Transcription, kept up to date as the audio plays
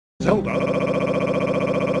Zelda,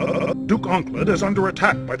 Duke Onkled is under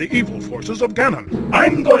attack by the evil forces of Ganon.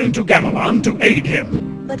 I'm going to Gamelon to aid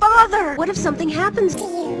him. But Father, what if something happens?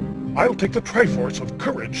 I'll take the Triforce of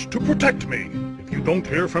Courage to protect me. If you don't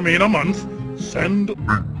hear from me in a month, send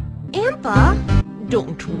Impa?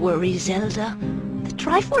 Don't worry, Zelda. The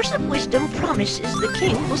Triforce of Wisdom promises the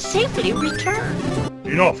king will safely return.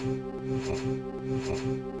 Enough.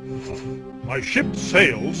 My ship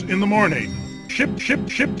sails in the morning. Ship.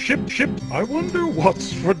 I wonder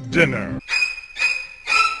what's for dinner.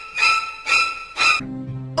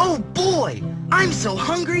 Oh boy! I'm so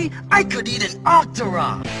hungry, I could eat an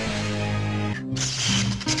Octorok!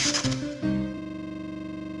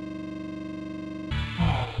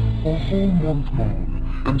 A whole month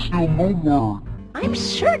gone, and still no word. I'm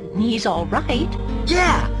certain he's all right.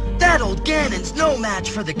 Yeah! That old Ganon's no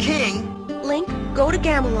match for the king! Link, go to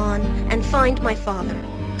Gamelon and find my father.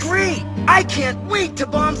 Great! I can't wait to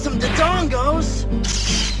bomb some Dodongos!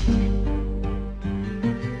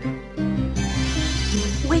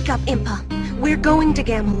 Wake up, Impa. We're going to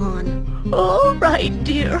Gamelon. All right,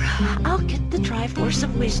 dear. I'll get the Triforce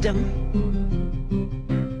of Wisdom.